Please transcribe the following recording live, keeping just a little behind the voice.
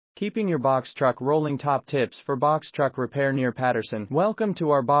Keeping your box truck rolling. Top tips for box truck repair near Paterson. Welcome to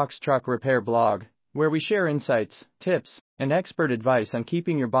our box truck repair blog, where we share insights, tips, and expert advice on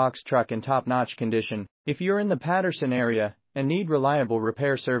keeping your box truck in top-notch condition. If you're in the Paterson area and need reliable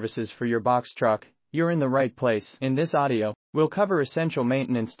repair services for your box truck, you're in the right place. In this audio, we'll cover essential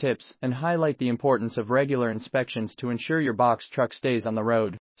maintenance tips and highlight the importance of regular inspections to ensure your box truck stays on the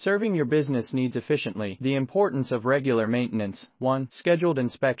road, serving your business needs efficiently. The importance of regular maintenance. 1. Scheduled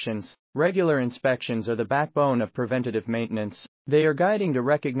inspections. Regular inspections are the backbone of preventative maintenance. They are guiding to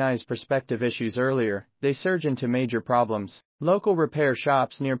recognize prospective issues earlier they surge into major problems. Local repair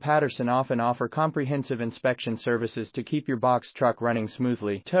shops near Paterson often offer comprehensive inspection services to keep your box truck running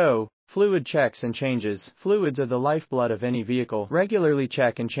smoothly. Tow, fluid checks and changes. Fluids are the lifeblood of any vehicle. Regularly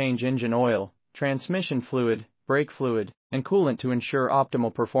check and change engine oil, transmission fluid, brake fluid, and coolant to ensure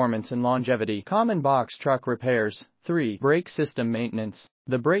optimal performance and longevity. Common box truck repairs. 3. Brake system maintenance.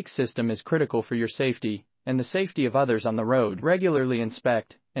 The brake system is critical for your safety and the safety of others on the road. Regularly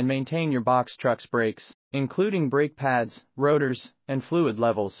inspect and maintain your box truck's brakes, including brake pads, rotors, and fluid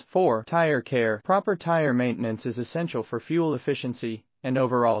levels. 4. Tire care. Proper tire maintenance is essential for fuel efficiency and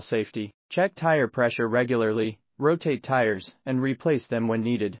overall safety. Check tire pressure regularly, rotate tires, and replace them when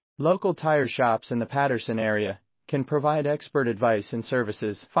needed. Local tire shops in the Paterson area can provide expert advice and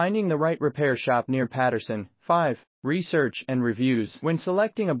services. Finding the right repair shop near Paterson. 5. Research and reviews. When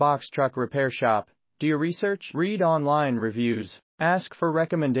selecting a box truck repair shop, do your research. Read online reviews, ask for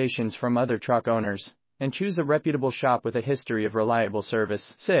recommendations from other truck owners, and choose a reputable shop with a history of reliable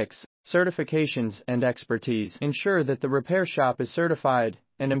service. 6. Certifications and expertise. Ensure that the repair shop is certified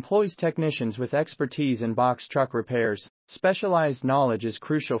and employs technicians with expertise in box truck repairs. Specialized knowledge is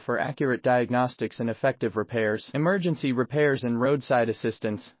crucial for accurate diagnostics and effective repairs. Emergency repairs and roadside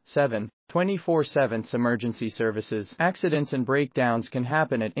assistance. 7. 24/7 emergency services. Accidents and breakdowns can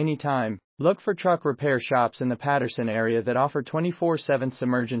happen at any time. Look for truck repair shops in the Paterson area that offer 24/7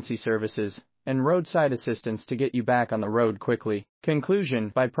 emergency services and roadside assistance to get you back on the road quickly.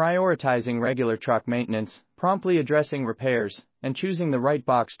 Conclusion. By prioritizing regular truck maintenance, promptly addressing repairs, and choosing the right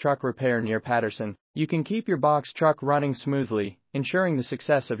box truck repair near Paterson, you can keep your box truck running smoothly, ensuring the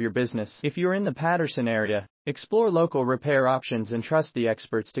success of your business. If you're in the Paterson area, explore local repair options and trust the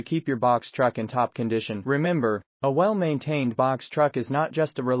experts to keep your box truck in top condition. Remember, a well-maintained box truck is not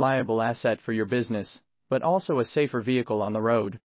just a reliable asset for your business, but also a safer vehicle on the road.